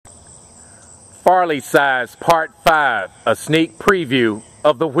Farleycise-Part5, a sneak preview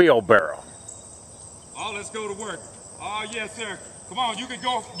of the wheelbarrow. Oh, let's go to work. Oh, yes, sir. Come on, you can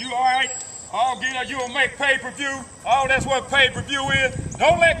go. You all right? Oh, get up. You will make pay-per-view. Oh, that's what pay-per-view is.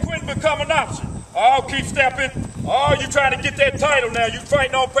 Don't let quitting become an option. Oh, keep stepping. Oh, you trying to get that title now. You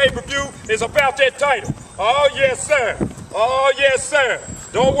fighting on pay-per-view. It's about that title. Oh, yes, sir. Oh, yes, sir.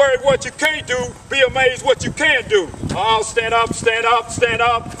 Don't worry what you can't do. Be amazed what you can do. Oh, stand up, stand up, stand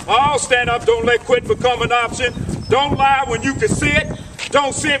up. Oh, stand up. Don't let quitting become an option. Don't lie when you can sit.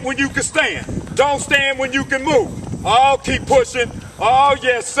 Don't sit when you can stand. Don't stand when you can move. Oh, keep pushing. Oh,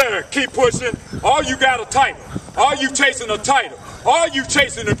 yes, sir. Keep pushing. Oh, you got a title. Oh, you chasing a title. Are you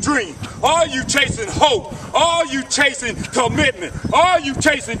chasing a dream? Are you chasing hope? Are you chasing commitment? Are you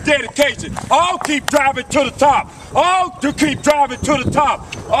chasing dedication? Oh, keep driving to the top. Oh, to keep driving to the top.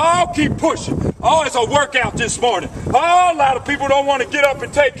 Oh, keep pushing. Oh, it's a workout this morning. Oh, a lot of people don't want to get up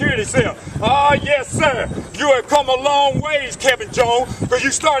and take care of themselves. Oh, yes, sir. You have come a long ways, Kevin Jones, because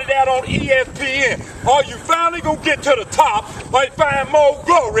you started out on ESPN. Oh, you finally going to get to the top or find more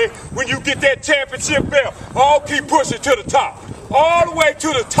glory when you get that championship belt. Oh, keep pushing to the top. All the way to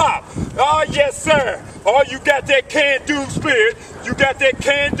the top. Oh, yes, sir. Oh, you got that can-do spirit. You got that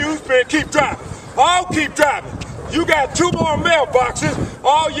can-do spirit. Keep driving. Oh, keep driving. You got 2 more mailboxes.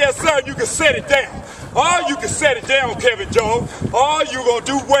 Oh, yes, sir. You can set it down. Oh, you can set it down, Kevin Jones. Oh, you're going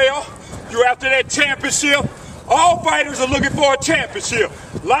to do well. You're after that championship. All fighters are looking for a championship.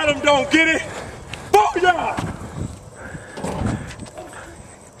 A lot of them don't get it. Booyah!